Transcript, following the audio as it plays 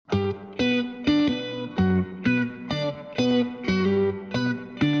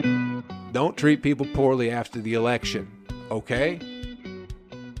Don't treat people poorly after the election, okay?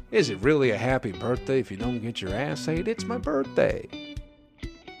 Is it really a happy birthday if you don't get your ass ate? It's my birthday.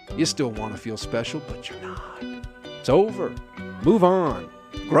 You still want to feel special, but you're not. It's over. Move on.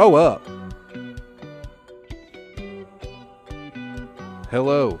 Grow up.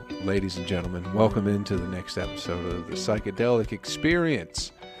 Hello, ladies and gentlemen. Welcome into the next episode of the Psychedelic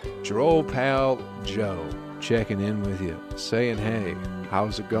Experience. It's your old pal, Joe, checking in with you, saying, hey,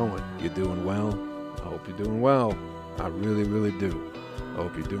 how's it going? You doing well? I hope you're doing well. I really, really do. I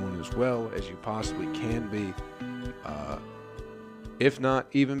hope you're doing as well as you possibly can be. If not,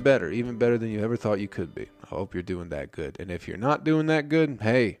 even better than you ever thought you could be. I hope you're doing that good. And if you're not doing that good,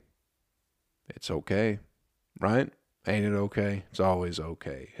 hey, it's okay, right? Ain't it okay? It's always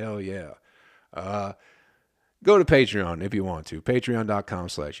okay. Hell yeah. Go to Patreon if you want to.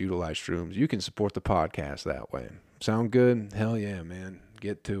 Patreon.com/utilizeshrooms. You can support the podcast that way. Sound good? Hell yeah, man.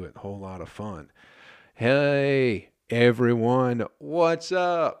 Get to it. Whole lot of fun. Hey, everyone. What's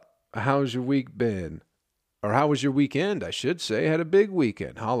up? How's your week been? Or how was your weekend, I should say. Had a big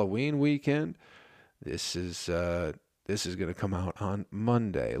weekend. Halloween weekend. This is going to come out on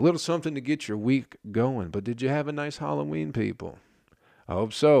Monday. A little something to get your week going. But did you have a nice Halloween, people? I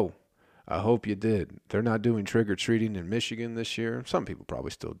hope so. I hope you did. They're not doing trick-or-treating in Michigan this year. Some people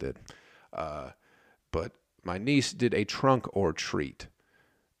probably still did. But my niece did a trunk or treat.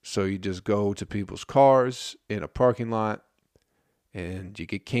 So you just go to people's cars in a parking lot and you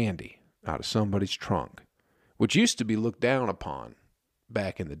get candy out of somebody's trunk, which used to be looked down upon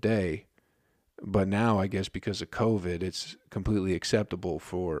back in the day. But now, I guess because of COVID, it's completely acceptable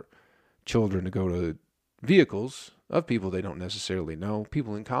for children to go to vehicles of people they don't necessarily know,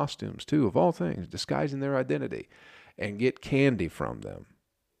 people in costumes, too, of all things, disguising their identity, and get candy from them.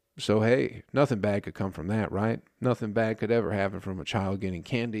 So, hey, nothing bad could come from that, right? Nothing bad could ever happen from a child getting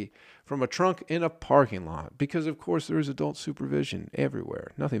candy from a trunk in a parking lot, because, of course, there is adult supervision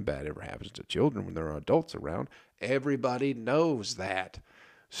everywhere. Nothing bad ever happens to children when there are adults around. Everybody knows that.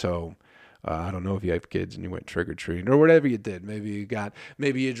 So I don't know if you have kids and you went trick-or-treating or whatever you did. Maybe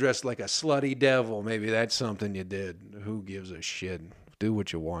you dressed like a slutty devil. Maybe that's something you did. Who gives a shit? Do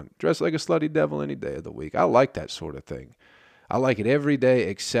what you want. Dress like a slutty devil any day of the week. I like that sort of thing. I like it every day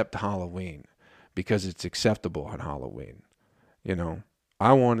except Halloween because it's acceptable on Halloween. You know,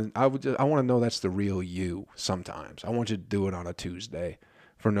 I want to know that's the real you sometimes. I want you to do it on a Tuesday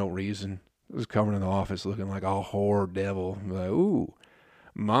for no reason. I was coming in the office looking like a whore devil. I'm like, ooh.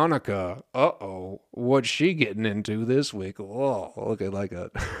 Monica, what's she getting into this week? Oh, looking like a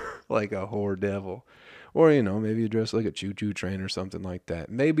like a whore devil. Or, you know, maybe you dress like a choo-choo train or something like that.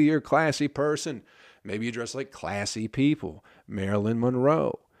 Maybe you're a classy person. Maybe you dress like classy people. Marilyn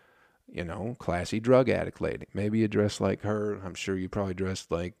Monroe, you know, classy drug addict lady. Maybe you dress like her. I'm sure you probably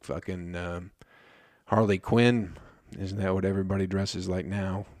dressed like fucking Harley Quinn. Isn't that what everybody dresses like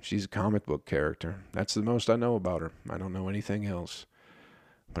now? She's a comic book character. That's the most I know about her. I don't know anything else.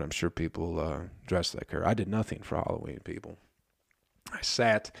 But I'm sure people dress like her. I did nothing for Halloween, people. I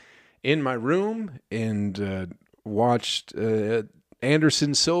sat in my room and watched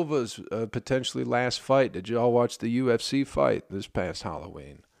Anderson Silva's potentially last fight. Did you all watch the UFC fight this past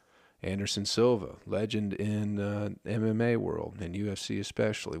Halloween? Anderson Silva, legend in MMA world, and UFC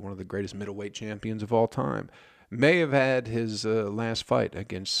especially, one of the greatest middleweight champions of all time, may have had his last fight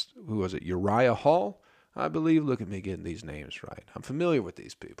against, who was it, Uriah Hall? I believe, look at me getting these names right. I'm familiar with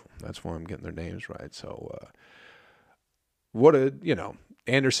these people. That's why I'm getting their names right. So,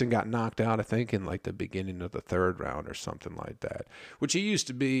 Anderson got knocked out, I think, in like the beginning of the third round or something like that.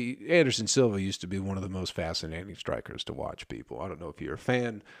 Anderson Silva used to be one of the most fascinating strikers to watch, people. I don't know if you're a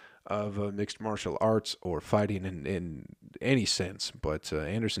fan of mixed martial arts or fighting in any sense, but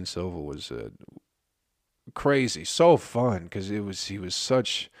Anderson Silva was crazy, so fun, because he was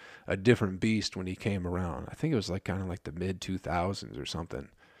such a different beast when he came around. I think it was like kind of like the mid 2000s or something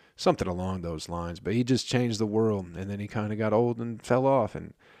along those lines. But he just changed the world, and then he kind of got old and fell off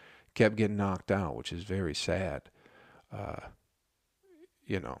and kept getting knocked out, which is very sad. But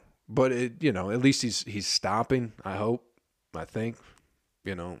at least he's stopping. I hope. I think.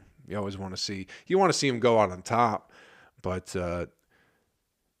 You always want to see him go out on top, but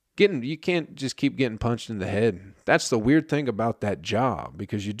you can't just keep getting punched in the head. That's the weird thing about that job,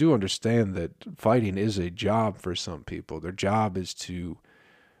 because you do understand that fighting is a job for some people. Their job is to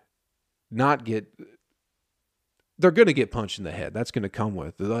not get... They're going to get punched in the head. That's going to come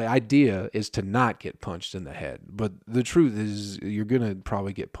with. The idea is to not get punched in the head. But the truth is you're going to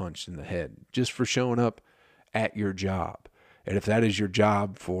probably get punched in the head just for showing up at your job. And if that is your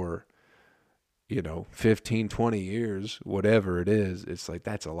job for, 15, 20 years, whatever it is, it's like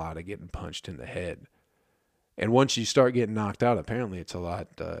that's a lot of getting punched in the head. And once you start getting knocked out, apparently it's a lot,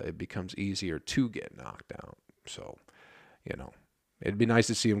 it becomes easier to get knocked out. So, it'd be nice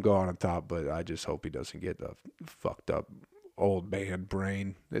to see him go out on top, but I just hope he doesn't get a fucked up old man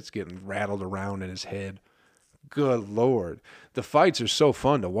brain that's getting rattled around in his head. Good Lord. The fights are so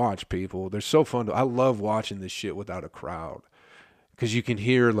fun to watch, people. They're so fun I love watching this shit without a crowd. Because you can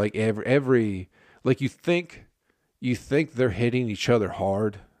hear like every like you think they're hitting each other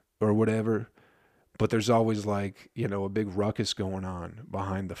hard or whatever, but there's always like, a big ruckus going on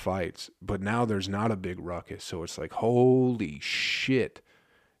behind the fights. But now there's not a big ruckus, so it's like, holy shit.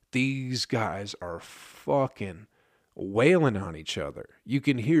 These guys are fucking wailing on each other. You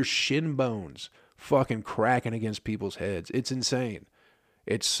can hear shin bones fucking cracking against people's heads. It's insane.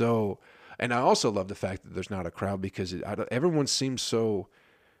 It's so... And I also love the fact that there's not a crowd because everyone seems so...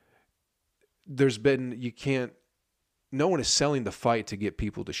 No one is selling the fight to get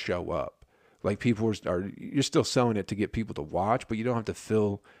people to show up. Like people you're still selling it to get people to watch, but you don't have to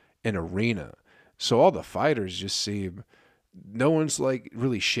fill an arena. So all the fighters just seem... No one's like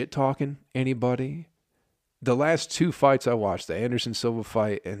really shit talking anybody. The last two fights I watched, the Anderson Silva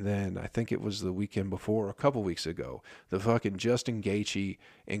fight, and then I think it was the weekend before, a couple weeks ago, the fucking Justin Gaethje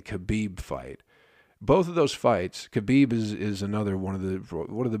and Khabib fight. Both of those fights, Khabib is another one of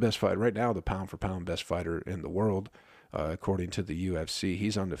the best fighters right now, the pound for pound best fighter in the world, according to the UFC.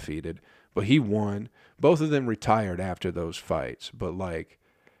 He's undefeated, but he won. Both of them retired after those fights, but like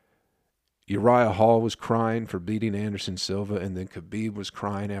Uriah Hall was crying for beating Anderson Silva, and then Khabib was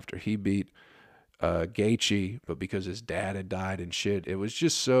crying after he beat Gaethje, but because his dad had died and shit, it was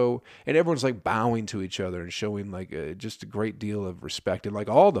just so, and everyone's like bowing to each other and showing like just a great deal of respect in like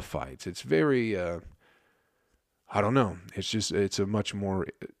all the fights. It's very, I don't know. It's a much more,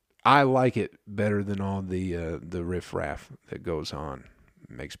 I like it better than all the riffraff that goes on.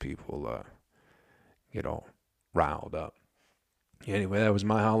 It makes people get all riled up. Anyway, that was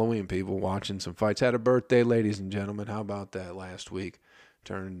my Halloween, people, watching some fights. Had a birthday, ladies and gentlemen. How about that last week?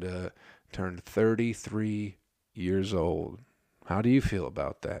 Turned 33 years old. How do you feel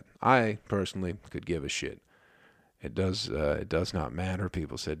about that? I personally could give a shit. It does not matter.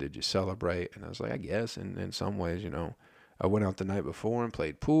 People said, did you celebrate? And I was like, I guess in some ways, I went out the night before and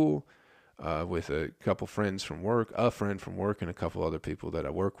played pool with a couple friends from work, a friend from work, and a couple other people that I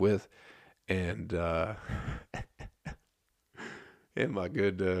work with. And and my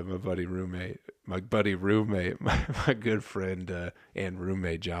buddy roommate, my good friend and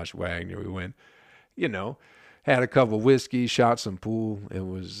roommate Josh Wagner. We went, had a couple whiskeys, shot some pool. It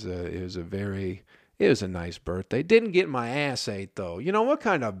was a nice birthday. Didn't get my ass ate though. What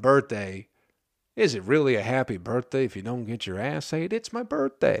kind of birthday is it? Really a happy birthday if you don't get your ass ate? It's my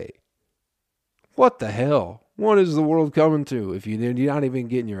birthday. What the hell? What is the world coming to if you're not even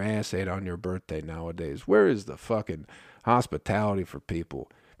getting your ass ate on your birthday nowadays? Where is the fucking hospitality for people?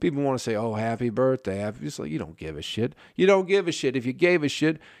 People want to say, oh, happy birthday. It's like, you don't give a shit. You don't give a shit. If you gave a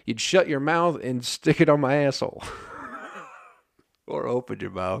shit, you'd shut your mouth and stick it on my asshole. Or open your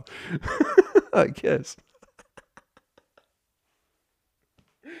mouth, I guess.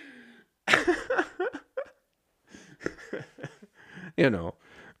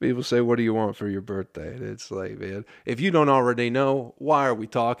 People say, what do you want for your birthday? And it's like, man, if you don't already know, why are we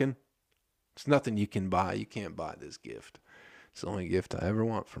talking? It's nothing you can buy. You can't buy this gift. It's the only gift I ever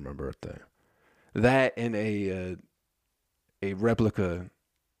want for my birthday. That and a replica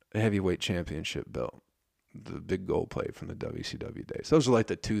heavyweight championship belt. The big gold plate from the WCW days. Those are like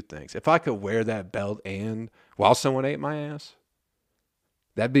the two things. If I could wear that belt and while someone ate my ass,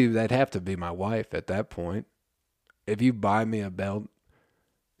 that'd have to be my wife at that point. If you buy me a belt,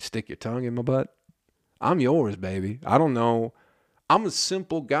 stick your tongue in my butt, I'm yours, baby. I don't know. I'm a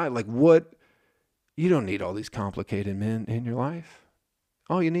simple guy. Like what? You don't need all these complicated men in your life.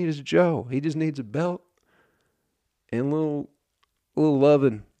 All you need is Joe. He just needs a belt and a little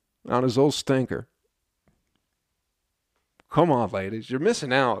loving on his old stinker. Come on, ladies. You're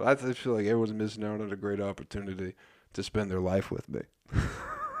missing out. I feel like everyone's missing out on a great opportunity to spend their life with me.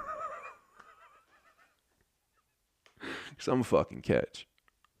 Because I'm a fucking catch.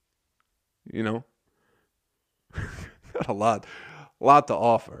 Got a lot to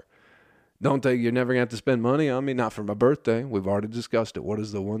offer. Don't think you're never going to have to spend money on me. Not for my birthday. We've already discussed it. What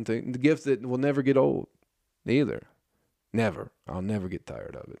is the one thing? The gift that will never get old. Neither. Never. I'll never get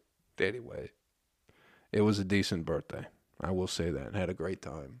tired of it. Anyway, it was a decent birthday. I will say that. Had a great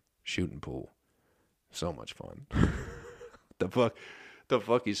time shooting pool. So much fun. The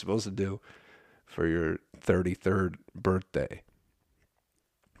fuck you supposed to do for your 33rd birthday?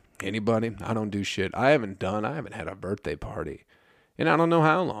 Anybody? I don't do shit. I haven't had a birthday party. And I don't know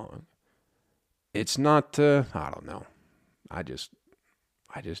how long. It's not, I don't know. I just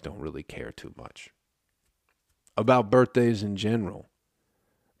don't really care too much about birthdays in general.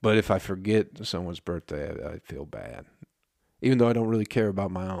 But if I forget someone's birthday, I feel bad. Even though I don't really care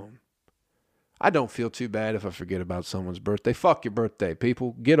about my own. I don't feel too bad if I forget about someone's birthday. Fuck your birthday,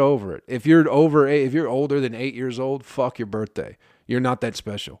 people. Get over it. If you're older than 8 years old, fuck your birthday. You're not that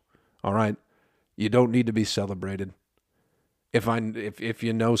special. All right? You don't need to be celebrated. If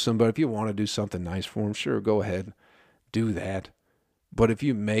you know somebody, if you want to do something nice for them, sure, go ahead. Do that. But if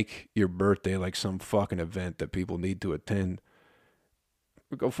you make your birthday like some fucking event that people need to attend,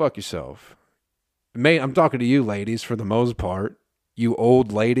 go fuck yourself. I'm talking to you ladies for the most part. You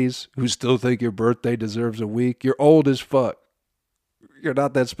old ladies who still think your birthday deserves a week. You're old as fuck. You're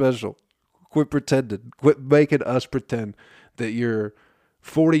not that special. Quit pretending. Quit making us pretend that your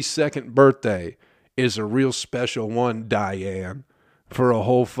 42nd birthday is a real special one, Diane. For a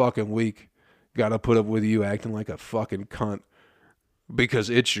whole fucking week. Gotta put up with you acting like a fucking cunt. Because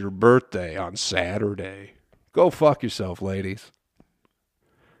it's your birthday on Saturday. Go fuck yourself, ladies.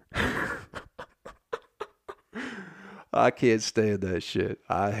 I can't stand that shit.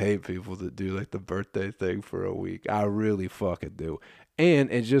 I hate people that do like the birthday thing for a week. I really fucking do. And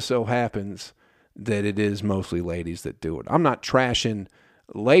it just so happens that it is mostly ladies that do it. I'm not trashing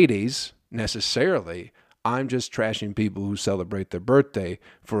ladies necessarily. I'm just trashing people who celebrate their birthday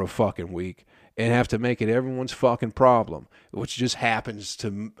for a fucking week and have to make it everyone's fucking problem, which just happens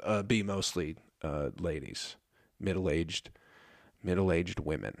to be mostly ladies, middle-aged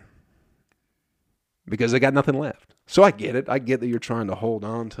women. Because they got nothing left. So I get it. I get that you're trying to hold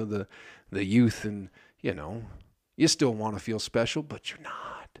on to the youth and, you still want to feel special, but you're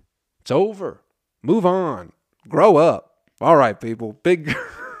not. It's over. Move on. Grow up. All right, people.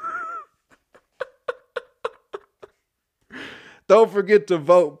 Don't forget to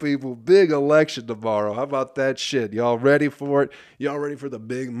vote, people. Big election tomorrow. How about that shit? Y'all ready for it? Y'all ready for the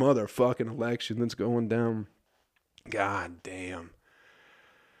big motherfucking election that's going down? God damn.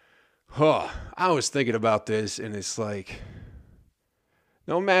 I was thinking about this, and it's like,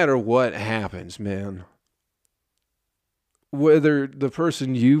 no matter what happens, man, whether the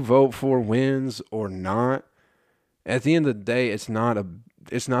person you vote for wins or not, at the end of the day, it's not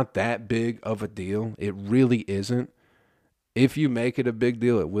that big of a deal. It really isn't. If you make it a big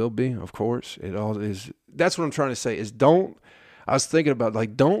deal, it will be, of course. It all is. That's what I'm trying to say is don't let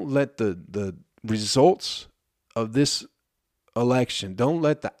the results of this election, don't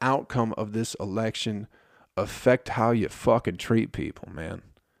let the outcome of this election affect how you fucking treat people, man.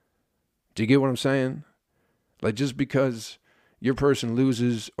 Do you get what I'm saying? Like, just because your person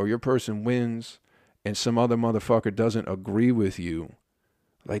loses or your person wins and some other motherfucker doesn't agree with you,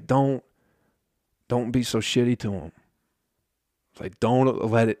 like, don't be so shitty to them. Like, don't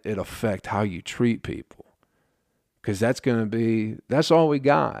let it affect how you treat people. Because that's all we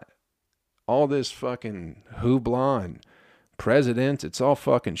got. All this fucking hoopla and presidents, it's all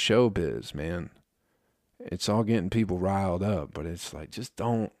fucking showbiz, man. It's all getting people riled up, but it's like, just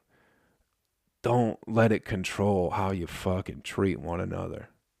don't let it control how you fucking treat one another.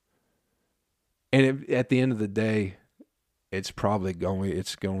 And at the end of the day, it's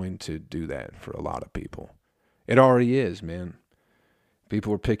going to do that for a lot of people. It already is, man.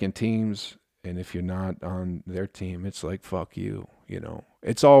 People are picking teams, and if you're not on their team, it's like, fuck you,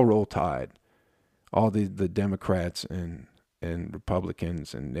 It's all Roll Tide. All the Democrats and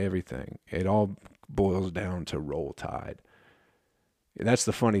Republicans and everything. It all boils down to Roll Tide. That's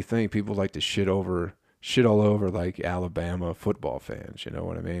the funny thing. People like to shit all over like Alabama football fans, you know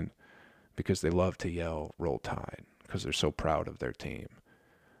what I mean? Because they love to yell Roll Tide because they're so proud of their team.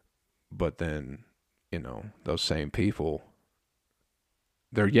 But then, those same people,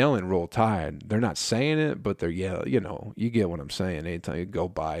 they're yelling Roll Tide. They're not saying it, but they're yelling, you get what I'm saying. Anytime you go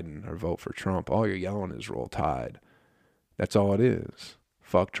Biden or vote for Trump, all you're yelling is Roll Tide. That's all it is.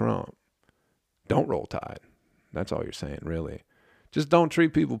 Fuck Trump. Don't Roll Tide. That's all you're saying, really. Just don't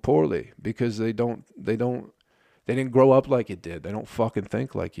treat people poorly because they didn't grow up like you did. They don't fucking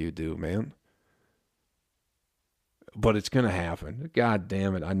think like you do, man. But it's going to happen. God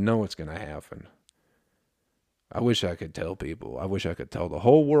damn it. I know it's going to happen. I wish I could tell people. I wish I could tell the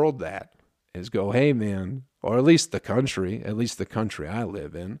whole world that. Is go, hey, man, or at least the country I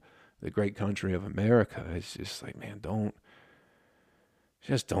live in, the great country of America. It's just like, man, don't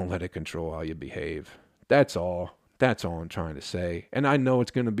let it control how you behave. That's all. That's all I'm trying to say. And I know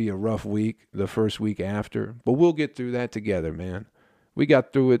it's going to be a rough week, the first week after, but we'll get through that together, man. We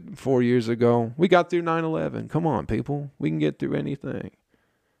got through it 4 years ago. We got through 9/11. Come on, people. We can get through anything.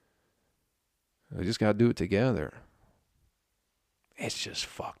 We just got to do it together. It's just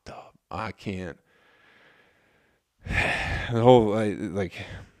fucked up. I can't. The whole, I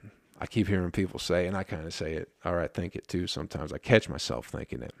keep hearing people say, and I kind of say it, or I think it too sometimes. I catch myself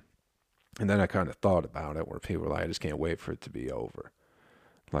thinking it. And then I kind of thought about it where people are like, I just can't wait for it to be over.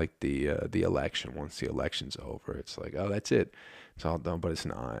 Like the election, once the election's over, it's like, oh, that's it. It's all done, but it's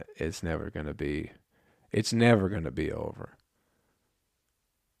not. It's never going to be over.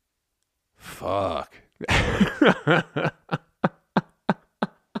 Fuck.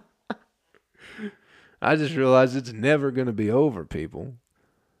 I just realized it's never going to be over, people.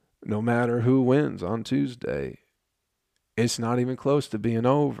 No matter who wins on Tuesday, it's not even close to being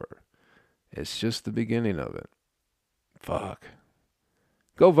over. It's just the beginning of it. Fuck.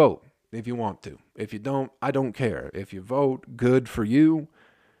 Go vote if you want to. If you don't, I don't care. If you vote, good for you.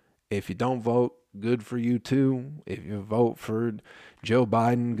 If you don't vote, good for you too. If you vote for Joe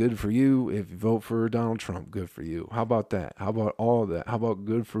Biden, good for you. If you vote for Donald Trump, good for you. How about that? How about all of that? How about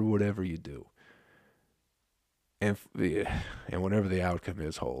good for whatever you do? And whatever the outcome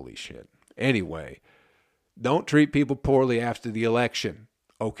is, holy shit. Anyway, don't treat people poorly after the election,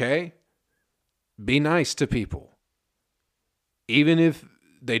 okay? Be nice to people. Even if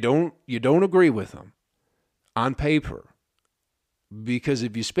you don't agree with them on paper. Because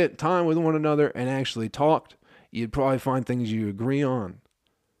if you spent time with one another and actually talked, you'd probably find things you agree on.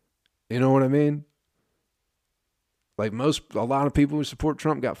 You know what I mean? Like a lot of people who support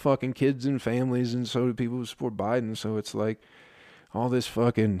Trump got fucking kids and families, and so do people who support Biden. So it's like all this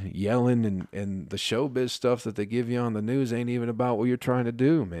fucking yelling and the showbiz stuff that they give you on the news ain't even about what you're trying to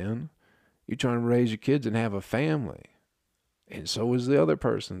do, man. You're trying to raise your kids and have a family. And so is the other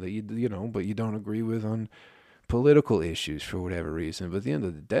person that but you don't agree with on political issues for whatever reason. But at the end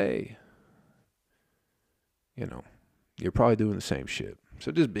of the day, you're probably doing the same shit.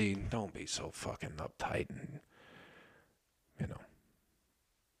 So don't be so fucking uptight and,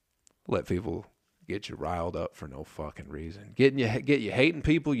 let people get you riled up for no fucking reason. Get you hating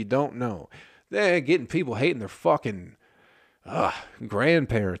people you don't know. They're getting people hating their fucking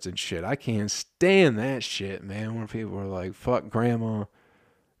grandparents and shit. I can't stand that shit, man, when people are like, fuck grandma,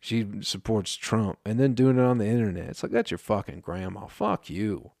 she supports Trump, and then doing it on the internet. It's like, that's your fucking grandma. Fuck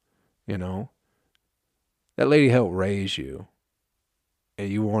you. That lady helped raise you. And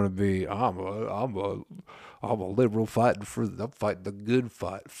you want to be, I'm a liberal fighting the good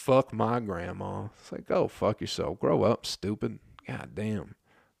fight. Fuck my grandma. It's like, go fuck yourself. Grow up, stupid. God damn.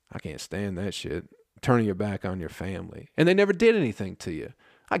 I can't stand that shit. Turning your back on your family. And they never did anything to you.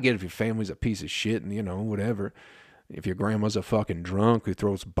 I get if your family's a piece of shit and, whatever. If your grandma's a fucking drunk who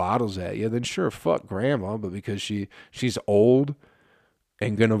throws bottles at you, then sure, fuck grandma. But because she's old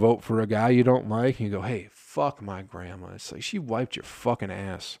and gonna vote for a guy you don't like, and you go, hey, fuck my grandma. It's like, she wiped your fucking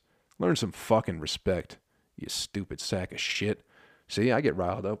ass. Learn some fucking respect, you stupid sack of shit. See, I get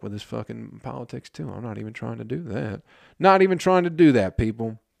riled up with this fucking politics too. I'm not even trying to do that. Not even trying to do that,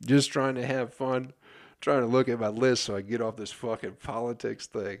 people. Just trying to have fun. Trying to look at my list so I get off this fucking politics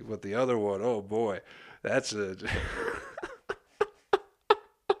thing. But the other one, oh boy, that's a...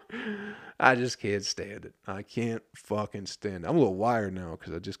 I just can't stand it. I can't fucking stand it. I'm a little wired now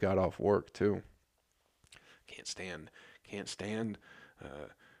because I just got off work too. Can't stand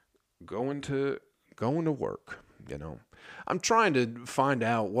going to work, I'm trying to find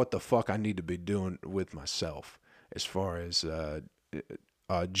out what the fuck I need to be doing with myself as far as a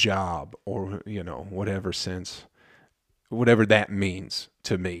job or, whatever that means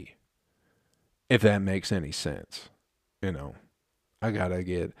to me. If that makes any sense.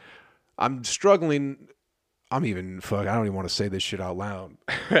 I'm struggling. I don't even want to say this shit out loud.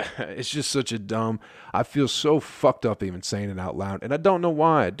 It's just such a dumb, I feel so fucked up even saying it out loud. And I don't know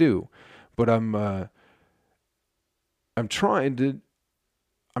why I do, but I'm trying to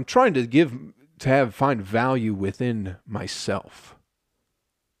find value within myself.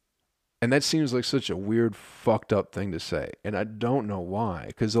 And that seems like such a weird, fucked up thing to say. And I don't know why.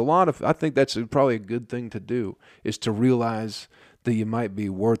 Because I think that's probably a good thing to do, is to realize that you might be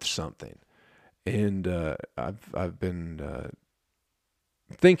worth something. And I've been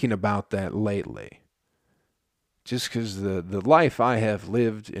thinking about that lately. Just because the life I have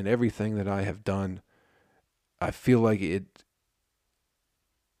lived and everything that I have done, I feel like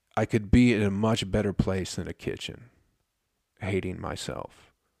I could be in a much better place than a kitchen, hating myself.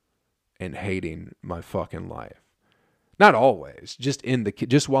 And hating my fucking life. Not always, just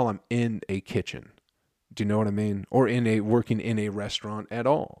while I'm in a kitchen. Do you know what I mean? Or working in a restaurant at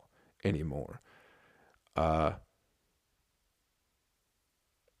all anymore. I've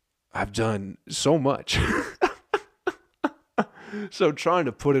done so much. So trying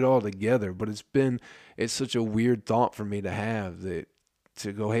to put it all together, but it's such a weird thought for me to have that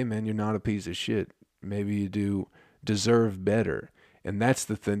to go, hey man, you're not a piece of shit. Maybe you do deserve better. And that's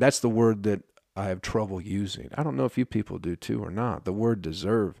the thing. That's the word that I have trouble using. I don't know if you people do too or not. The word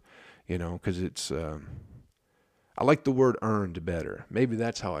deserve, because it's, I like the word earned better. Maybe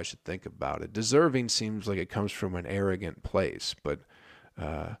that's how I should think about it. Deserving seems like it comes from an arrogant place, but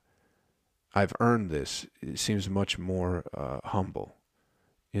I've earned this. It seems much more humble.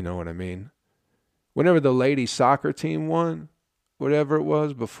 You know what I mean? Whenever the ladies soccer team won, whatever it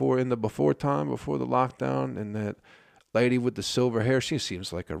was before the lockdown, and that lady with the silver hair, she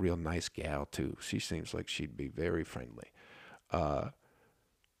seems like a real nice gal too. She seems like she'd be very friendly.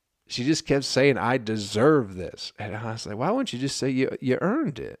 She just kept saying, I deserve this. And I was like, why wouldn't you just say you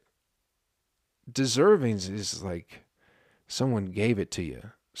earned it? Deserving is like someone gave it to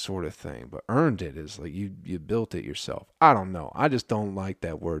you sort of thing. But earned it is like you built it yourself. I don't know. I just don't like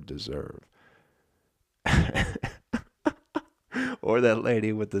that word deserve. Or that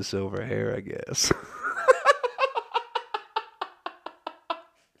lady with the silver hair, I guess.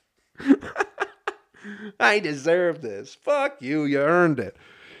 I deserve this. Fuck you. You earned it.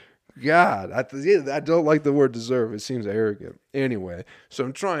 God, I don't like the word deserve. It seems arrogant. Anyway, so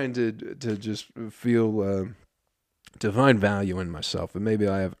I'm trying to just feel to find value in myself, and maybe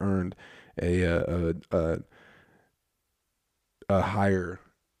I have earned a higher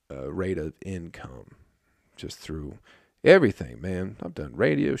rate of income just through everything, man. I've done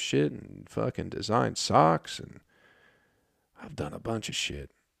radio shit and fucking designed socks, and I've done a bunch of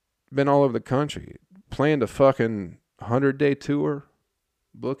shit. Been all over the country. Planned a fucking 100-day tour.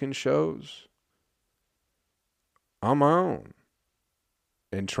 Booking shows on my own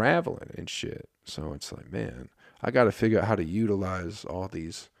and traveling and shit. So it's like, man, I got to figure out how to utilize all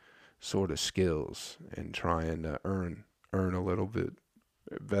these sort of skills and try and earn a little bit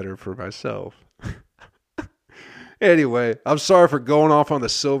better for myself. Anyway, I'm sorry for going off on the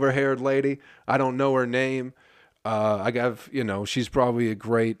silver-haired lady. I don't know her name. She's probably a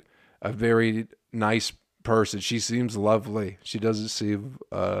very nice person. She seems lovely. She doesn't seem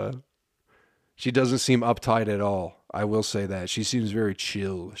uptight at all. I will say that. She seems very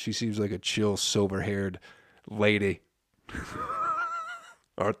chill. She seems like a chill silver-haired lady.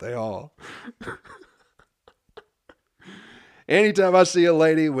 Aren't they all? Anytime I see a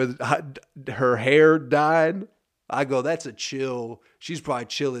lady with her hair dyed, I go, that's a chill. She's probably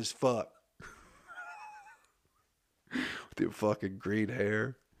chill as fuck. With your fucking green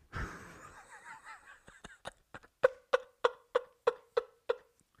hair.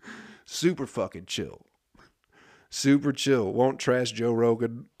 Super fucking chill. Super chill. Won't trash Joe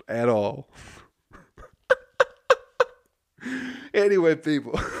Rogan at all. Anyway,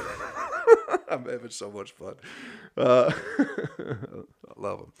 people. I'm having so much fun. I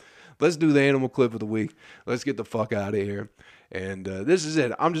love them. Let's do the animal clip of the week. Let's get the fuck out of here. And this is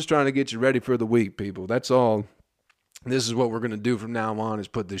it. I'm just trying to get you ready for the week, people. That's all. This is what we're going to do from now on, is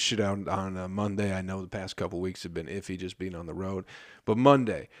put this shit out on Monday. I know the past couple weeks have been iffy just being on the road. But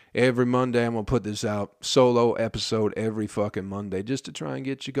every Monday, I'm going to put this out, solo episode every fucking Monday, just to try and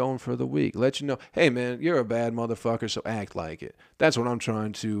get you going for the week. Let you know, hey man, you're a bad motherfucker, so act like it. That's what I'm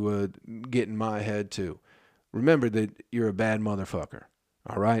trying to get in my head too. Remember that you're a bad motherfucker,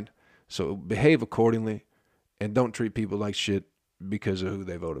 all right? So behave accordingly, and don't treat people like shit because of who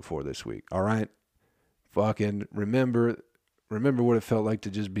they voted for this week, all right? Fucking remember what it felt like to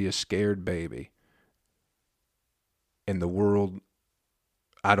just be a scared baby. And the world,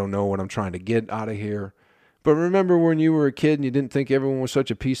 I don't know what I'm trying to get out of here. But remember when you were a kid and you didn't think everyone was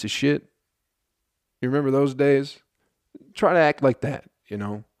such a piece of shit? You remember those days? Try to act like that,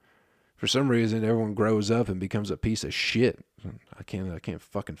 For some reason, everyone grows up and becomes a piece of shit. I can't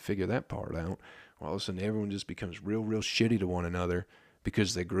fucking figure that part out. All of a sudden, everyone just becomes real, real shitty to one another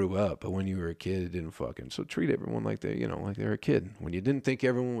because they grew up. But when you were a kid, it didn't fucking. So treat everyone like like they're a kid. When you didn't think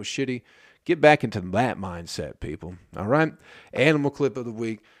everyone was shitty, get back into that mindset, people. All right? Animal clip of the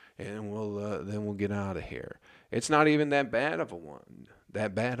week, and we'll get out of here. It's not even that bad of a one.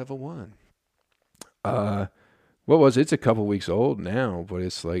 What was it? It's a couple weeks old now, but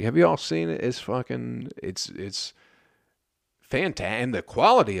it's like, have you all seen it? It's fucking, it's fantastic. And the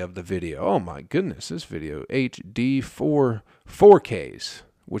quality of the video, oh my goodness, this video, HD 4Ks,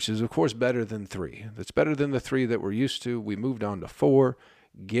 which is of course better than 3. That's better than the 3 that we're used to. We moved on to 4.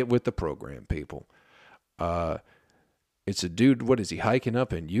 Get with the program, people. It's a dude, what is he, hiking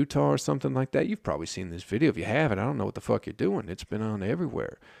up in Utah or something like that? You've probably seen this video. If you haven't, I don't know what the fuck you're doing. It's been on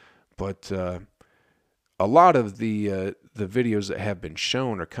everywhere. But a lot of the videos that have been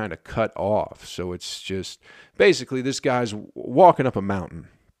shown are kind of cut off. So it's just basically this guy's walking up a mountain,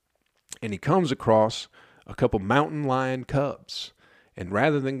 and he comes across a couple mountain lion cubs. And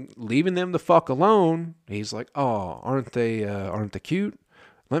rather than leaving them the fuck alone, he's like, "Oh, aren't they cute?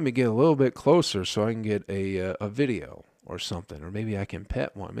 Let me get a little bit closer so I can get a video or something, or maybe I can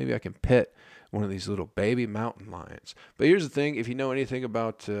pet one. Maybe I can pet one of these little baby mountain lions." But here's the thing: if you know anything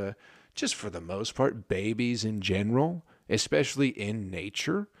about, just for the most part, babies in general, especially in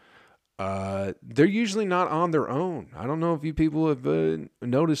nature, they're usually not on their own. I don't know if you people have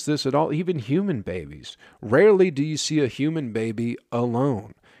noticed this at all. Even human babies. Rarely do you see a human baby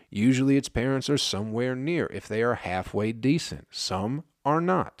alone. Usually its parents are somewhere near if they are halfway decent. Some are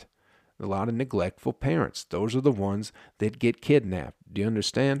not. A lot of neglectful parents. Those are the ones that get kidnapped. Do you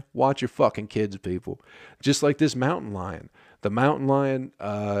understand? Watch your fucking kids, people. Just like this mountain lion. The mountain lion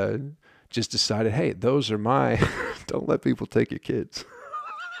just decided, hey, those are my... Don't let people take your kids.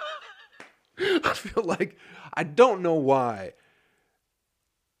 I feel like, I don't know why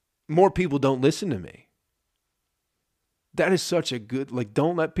more people don't listen to me. That is such a good, like,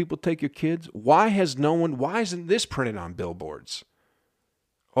 don't let people take your kids. Why isn't this printed on billboards?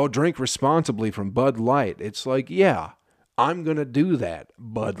 Oh, drink responsibly from Bud Light. It's like, yeah, I'm going to do that,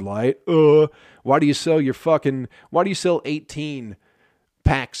 Bud Light. Why do you sell 18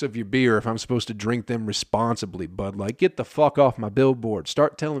 packs of your beer if I'm supposed to drink them responsibly, Bud Light? Get the fuck off my billboard.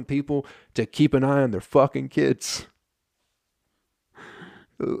 Start telling people to keep an eye on their fucking kids.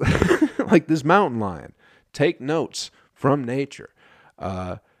 Like this mountain lion. Take notes from nature.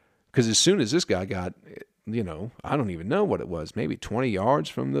 Because as soon as this guy got... I don't even know what it was, maybe 20 yards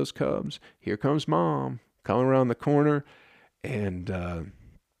from those cubs. Here comes mom coming around the corner. And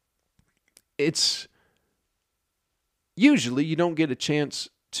it's usually you don't get a chance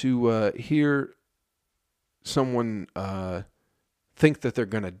to hear someone think that they're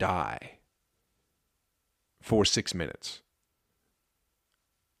going to die for 6 minutes.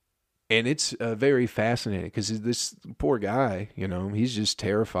 And it's very fascinating because this poor guy, he's just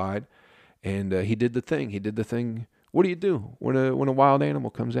terrified. And he did the thing. What do you do when a wild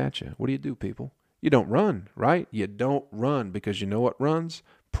animal comes at you? What do you do, people? You don't run, right? You don't run because you know what runs?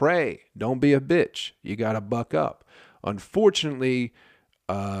 Pray. Don't be a bitch. You got to buck up. Unfortunately,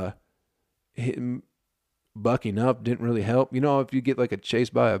 him bucking up didn't really help. If you get like a chase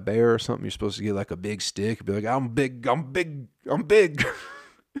by a bear or something, you're supposed to get like a big stick. Be like, I'm big.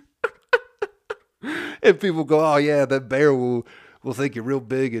 And people go, oh yeah, that bear will think you're real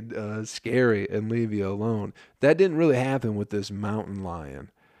big and scary and leave you alone. That didn't really happen with this mountain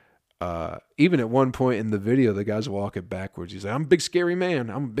lion. Even at one point in the video, the guy's walking backwards. He's like, I'm a big scary man.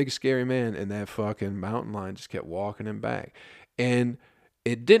 And that fucking mountain lion just kept walking him back. And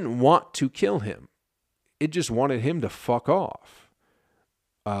it didn't want to kill him. It just wanted him to fuck off.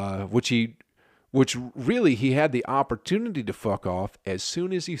 Which really he had the opportunity to fuck off as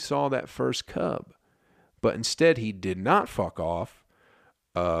soon as he saw that first cub. But instead, he did not fuck off,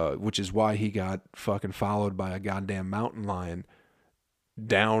 which is why he got fucking followed by a goddamn mountain lion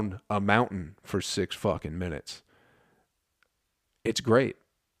down a mountain for 6 fucking minutes. It's great.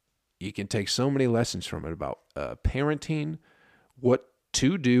 You can take so many lessons from it about parenting, what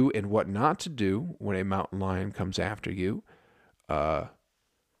to do and what not to do when a mountain lion comes after you.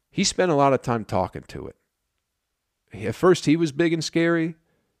 He spent a lot of time talking to it. At first, he was big and scary,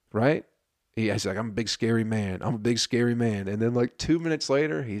 right? He's like, I'm a big scary man. And then like 2 minutes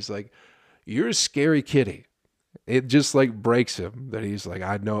later, he's like, you're a scary kitty. It just like breaks him that he's like,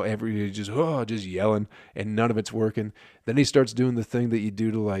 I know just yelling and none of it's working. Then he starts doing the thing that you do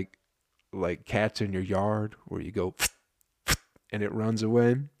to like cats in your yard where you go and it runs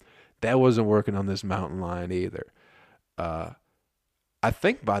away. That wasn't working on this mountain lion either. I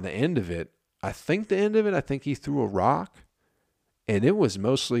think by the end of it, I think he threw a rock. And it was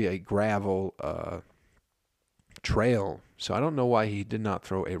mostly a gravel trail. So I don't know why he did not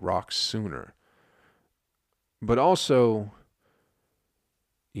throw a rock sooner. But also,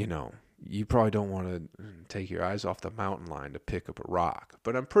 you probably don't want to take your eyes off the mountain lion to pick up a rock.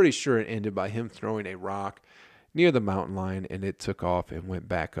 But I'm pretty sure it ended by him throwing a rock near the mountain lion, and it took off and went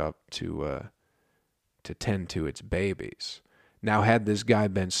back up to tend to its babies. Now, had this guy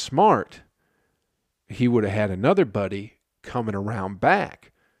been smart, he would have had another buddy coming around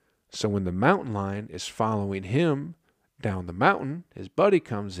back. So when the mountain lion is following him down the mountain, his buddy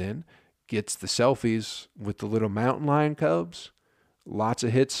comes in, gets the selfies with the little mountain lion cubs, lots of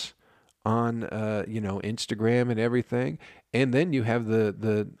hits on Instagram and everything, and then you have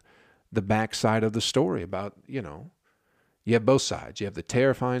the backside of the story about you You have both sides. You have the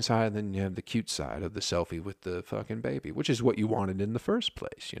terrifying side, and then you have the cute side of the selfie with the fucking baby, which is what you wanted in the first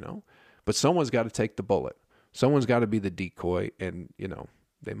place, you know? But someone's got to take the bullet. Someone's got to be the decoy, and, you know,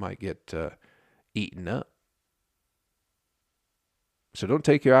 they might get eaten up. So don't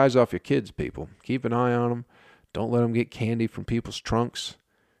take your eyes off your kids, people. Keep an eye on them. Don't let them get candy from people's trunks,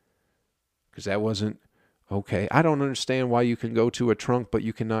 because that wasn't okay. I don't understand why you can go to a trunk, but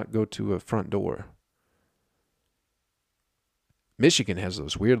you cannot go to a front door. Michigan has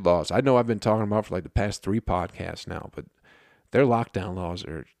those weird laws. I know I've been talking about for like the past 3 podcasts now, but their lockdown laws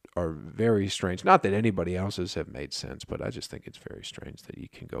are very strange. Not that anybody else's have made sense, but I just think it's very strange that you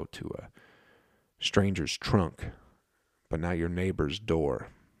can go to a stranger's trunk, but not your neighbor's door.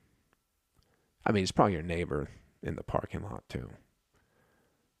 I mean, it's probably your neighbor in the parking lot too.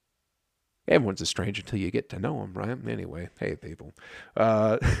 Everyone's a stranger until you get to know them, right? Anyway, hey, people.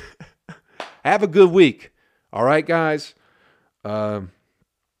 Have a good week. All right, guys? You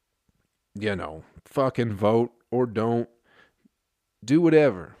know, fucking vote or don't. Do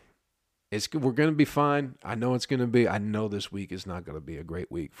whatever. We're going to be fine. I know it's going to be. I know this week is not going to be a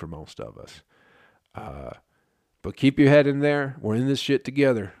great week for most of us. But keep your head in there. We're in this shit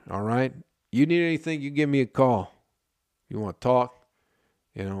together, all right? You need anything, you give me a call. You want to talk,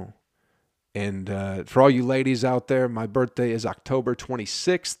 you know. And for all you ladies out there, my birthday is October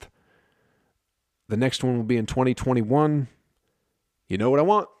 26th. The next one will be in 2021. You know what I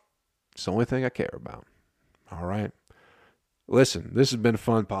want? It's the only thing I care about. All right? Listen, this has been a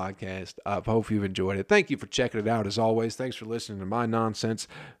fun podcast. I hope you've enjoyed it. Thank you for checking it out, as always. Thanks for listening to my nonsense.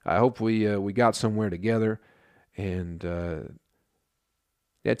 I hope we got somewhere together. And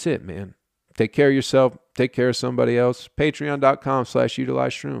that's it, man. Take care of yourself. Take care of somebody else.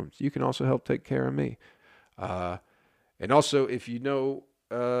 Patreon.com/utilize shrooms. You can also help take care of me. And also, if you know,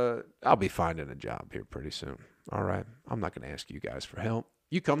 I'll be finding a job here pretty soon. All right? I'm not going to ask you guys for help.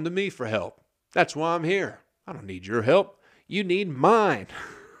 You come to me for help. That's why I'm here. I don't need your help. You need mine.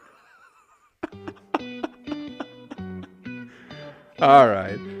 All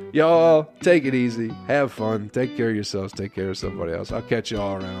right. Y'all, take it easy. Have fun. Take care of yourselves. Take care of somebody else. I'll catch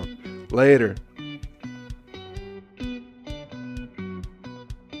y'all around. Later.